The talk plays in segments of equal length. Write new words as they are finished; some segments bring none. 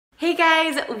Hey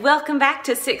guys, welcome back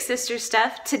to Six Sisters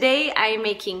Stuff. Today I am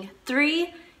making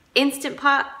 3 Instant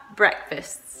Pot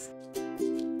breakfasts.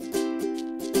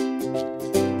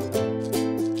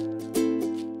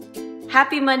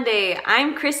 Happy Monday,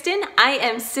 I'm Kristen. I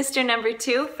am sister number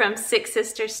 2 from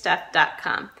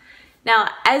sixsisters'tuff.com. Now,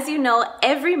 as you know,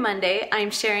 every Monday I'm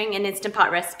sharing an Instant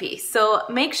Pot recipe. So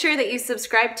make sure that you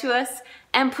subscribe to us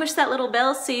and push that little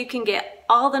bell so you can get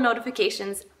all the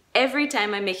notifications every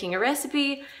time I'm making a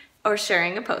recipe or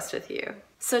sharing a post with you.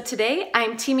 So today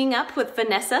I'm teaming up with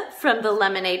Vanessa from the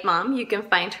Lemonade Mom. You can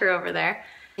find her over there.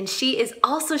 And she is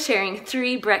also sharing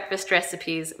 3 breakfast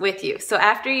recipes with you. So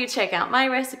after you check out my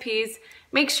recipes,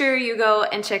 make sure you go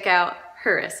and check out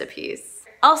her recipes.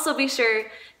 Also be sure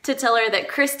to tell her that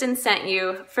Kristen sent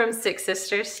you from Six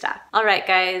Sisters Stuff. All right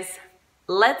guys,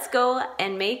 let's go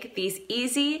and make these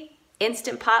easy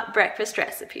Instant Pot breakfast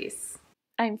recipes.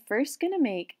 I'm first gonna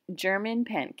make German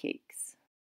pancakes.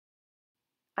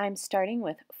 I'm starting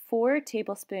with 4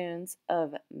 tablespoons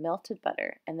of melted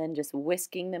butter and then just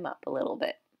whisking them up a little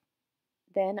bit.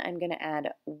 Then I'm going to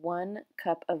add 1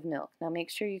 cup of milk. Now make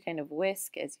sure you kind of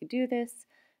whisk as you do this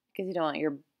because you don't want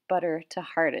your butter to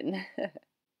harden.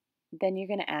 Then you're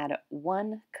going to add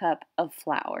 1 cup of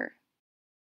flour.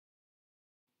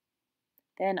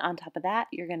 Then on top of that,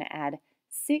 you're going to add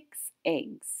 6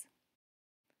 eggs.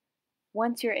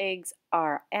 Once your eggs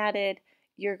are added,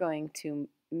 you're going to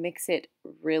mix it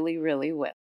really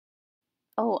well.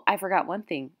 Oh, I forgot one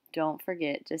thing. Don't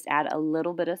forget, just add a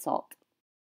little bit of salt.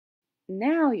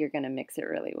 Now you're going to mix it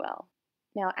really well.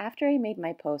 Now, after I made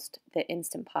my post, the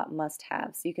Instant Pot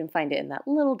must-haves, you can find it in that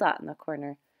little dot in the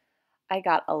corner, I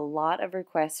got a lot of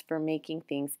requests for making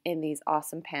things in these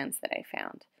awesome pans that I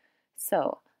found.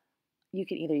 So, you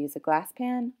can either use a glass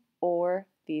pan or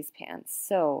these pans.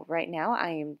 So, right now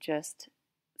I am just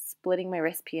splitting my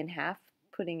recipe in half,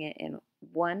 putting it in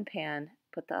one pan,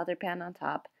 put the other pan on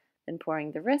top, then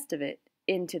pouring the rest of it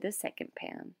into the second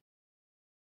pan.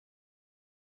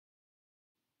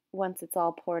 Once it's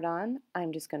all poured on,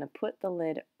 I'm just going to put the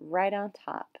lid right on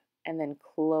top and then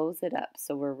close it up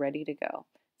so we're ready to go.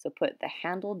 So put the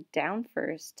handle down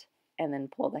first and then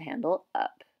pull the handle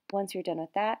up. Once you're done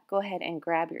with that, go ahead and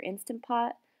grab your Instant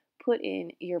Pot, put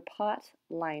in your pot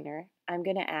liner. I'm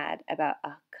going to add about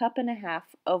 1.5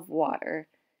 cups of water.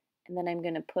 And then I'm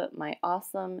going to put my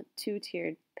awesome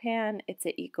 2-tiered pan. It's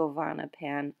an Ecovana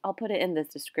pan. I'll put it in the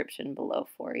description below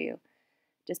for you.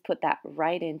 Just put that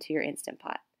right into your Instant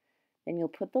Pot. Then you'll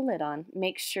put the lid on.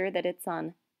 Make sure that it's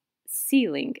on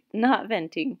sealing, not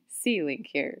venting, sealing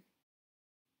here.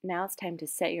 Now it's time to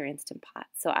set your Instant Pot.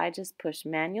 So I just pushed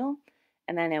manual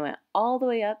and then I went all the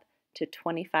way up to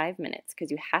 25 minutes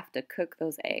because you have to cook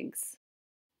those eggs.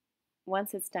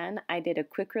 Once it's done, I did a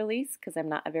quick release because I'm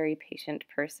not a very patient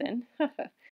person.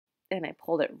 And I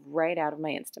pulled it right out of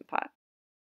my Instant Pot.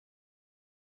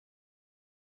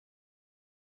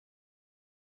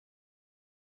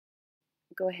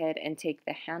 Go ahead and take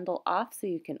the handle off so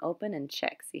you can open and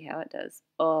check, see how it does.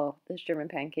 Oh, this German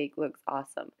pancake looks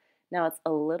awesome. Now it's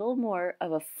a little more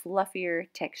of a fluffier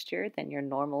texture than your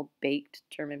normal baked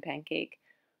German pancake,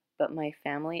 but my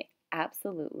family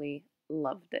absolutely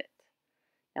loved it.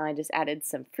 Now I just added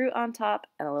some fruit on top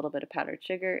and a little bit of powdered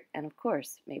sugar and of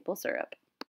course maple syrup.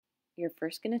 You're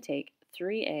first going to take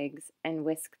 3 eggs and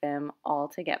whisk them all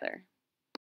together.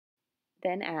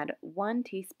 Then add 1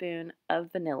 teaspoon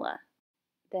of vanilla.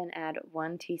 Then add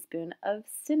 1 teaspoon of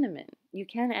cinnamon. You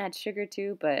can add sugar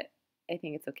too, but I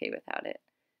think it's okay without it.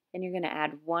 Then you're going to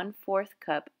add 1/4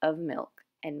 cup of milk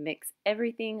and mix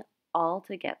everything all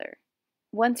together.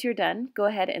 Once you're done, go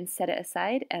ahead and set it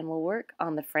aside and we'll work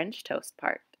on the French toast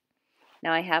part.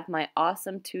 Now I have my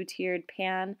awesome 2-tiered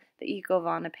pan, the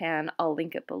Ecovana pan. I'll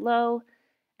link it below.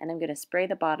 And I'm going to spray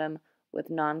the bottom with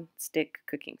non-stick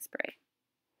cooking spray.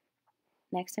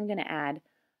 Next I'm going to add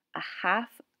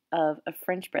 1/2 of a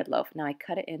French bread loaf. Now I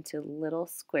cut it into little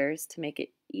squares to make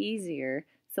it easier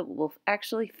so it will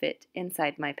actually fit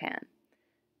inside my pan.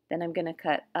 Then I'm going to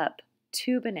cut up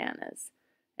 2 bananas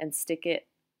and stick it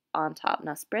on top.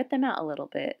 Now spread them out a little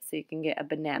bit so you can get a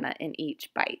banana in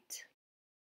each bite.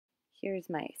 Here's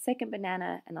my second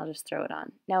banana and I'll just throw it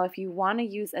on. Now if you want to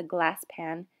use a glass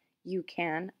pan, you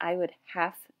can. I would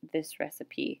half this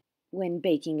recipe when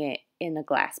baking it in a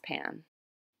glass pan.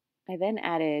 I then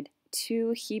added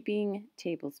 2 heaping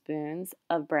tablespoons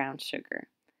of brown sugar.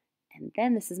 And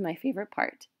then this is my favorite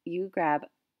part. You grab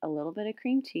a little bit of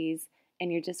cream cheese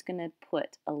and you're just going to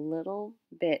put a little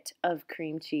bit of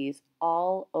cream cheese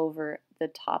all over the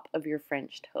top of your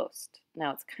French toast.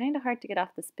 Now it's kind of hard to get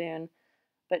off the spoon,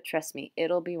 but trust me,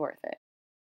 it'll be worth it.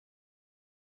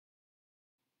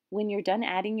 When you're done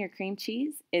adding your cream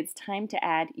cheese, it's time to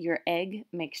add your egg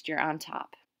mixture on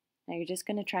top. Now you're just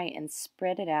going to try and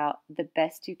spread it out the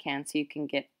best you can so you can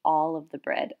get all of the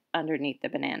bread underneath the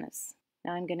bananas.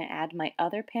 Now I'm going to add my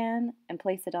other pan and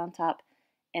place it on top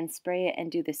and spray it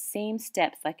and do the same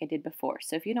steps like I did before.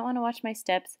 So if you don't want to watch my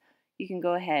steps, you can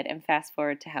go ahead and fast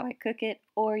forward to how I cook it,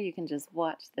 or you can just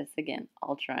watch this again.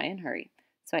 I'll try and hurry.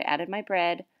 So I added my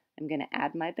bread, I'm going to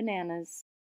add my bananas,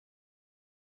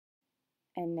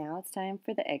 and now it's time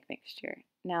for the egg mixture.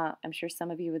 Now, I'm sure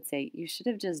some of you would say, you should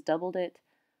have just doubled it.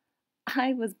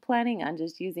 I was planning on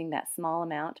just using that small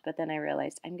amount, but then I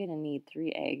realized I'm going to need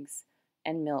 3 eggs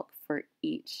and milk for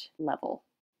each level.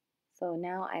 So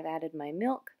now I've added my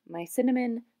milk, my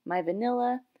cinnamon, my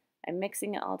vanilla. I'm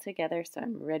mixing it all together, so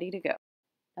I'm ready to go.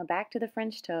 Now back to the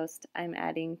French toast, I'm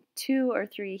adding 2 or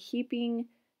 3 heaping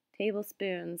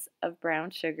tablespoons of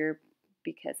brown sugar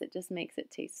because it just makes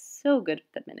it taste so good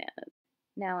with the bananas.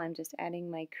 Now I'm just adding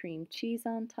my cream cheese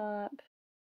on top.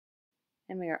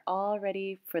 And we are all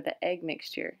ready for the egg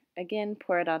mixture. Again,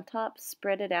 pour it on top,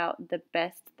 spread it out the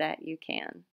best that you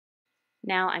can.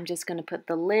 Now I'm just going to put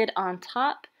the lid on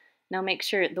top. Now make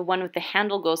sure the one with the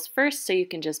handle goes first so you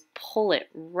can just pull it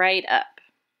right up.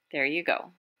 There you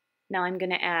go. Now I'm going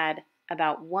to add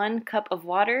about 1 cup of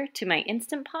water to my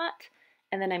Instant Pot,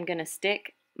 and then I'm going to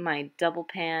stick my double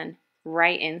pan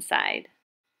right inside.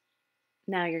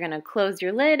 Now you're going to close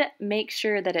your lid, make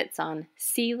sure that it's on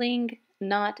sealing,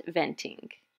 not venting.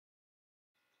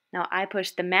 Now I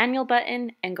push the manual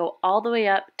button and go all the way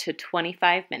up to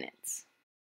 25 minutes.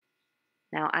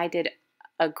 Now I did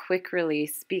a quick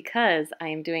release because I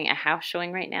am doing a house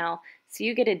showing right now, so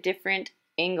you get a different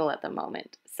angle at the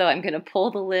moment. So I'm going to pull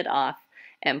the lid off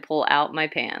and pull out my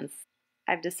pans.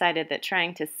 I've decided that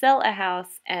trying to sell a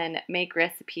house and make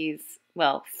recipes,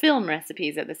 well, film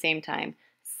recipes at the same time,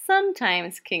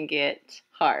 sometimes can get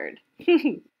hard.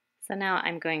 So now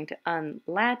I'm going to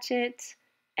unlatch it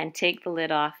and take the lid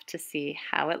off to see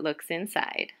how it looks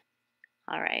inside.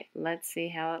 All right, let's see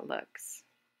how it looks.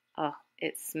 Oh,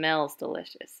 it smells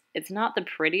delicious. It's not the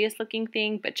prettiest looking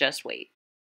thing, but just wait.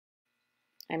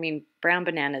 I mean, brown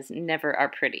bananas never are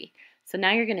pretty. So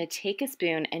now you're going to take a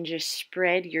spoon and just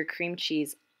spread your cream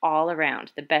cheese all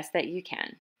around the best that you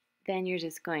can. Then you're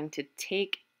just going to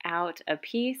take out a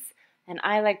piece, and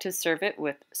I like to serve it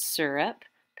with syrup,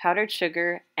 powdered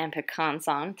sugar, and pecans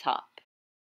on top.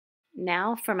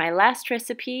 Now for my last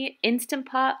recipe, Instant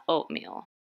Pot oatmeal.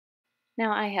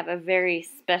 Now I have a very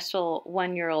special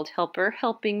 1-year-old helper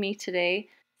helping me today,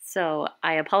 so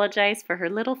I apologize for her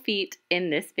little feet in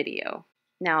this video.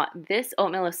 Now this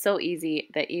oatmeal is so easy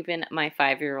that even my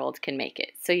 5-year-old can make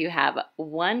it. So you have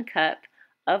 1 cup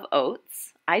of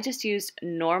oats. I just used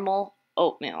normal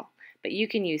oatmeal, but you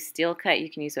can use steel cut,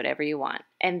 you can use whatever you want.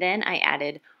 And then I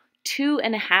added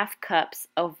 2.5 cups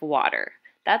of water.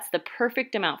 That's the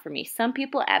perfect amount for me. Some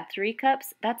people add 3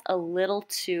 cups. That's a little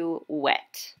too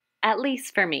wet. At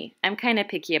least for me. I'm kind of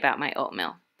picky about my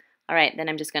oatmeal. All right, then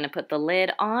I'm just going to put the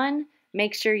lid on.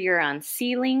 Make sure you're on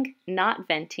sealing, not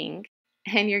venting.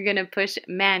 And you're going to push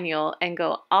manual and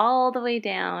go all the way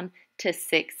down to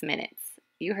 6 minutes.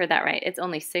 You heard that right. It's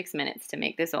only 6 minutes to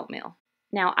make this oatmeal.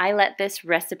 Now, I let this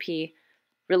recipe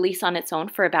release on its own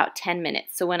for about 10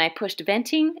 minutes. So when I pushed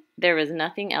venting, there was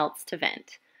nothing else to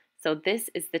vent. So this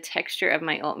is the texture of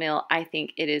my oatmeal. I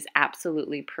think it is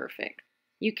absolutely perfect.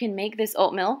 You can make this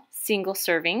oatmeal single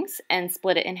servings and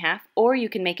split it in half, or you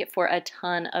can make it for a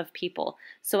ton of people.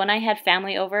 So when I had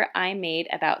family over, I made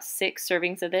about 6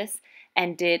 servings of this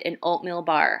and did an oatmeal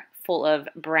bar full of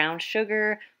brown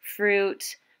sugar,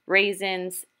 fruit,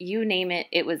 raisins, you name it,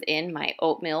 it was in my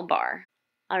oatmeal bar.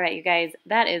 All right, you guys,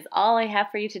 that is all I have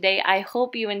for you today. I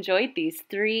hope you enjoyed these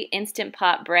 3 Instant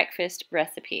Pot breakfast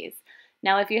recipes.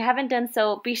 Now, if you haven't done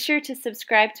so, be sure to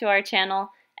subscribe to our channel.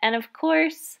 And of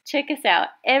course, check us out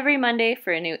every Monday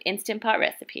for a new Instant Pot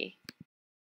recipe.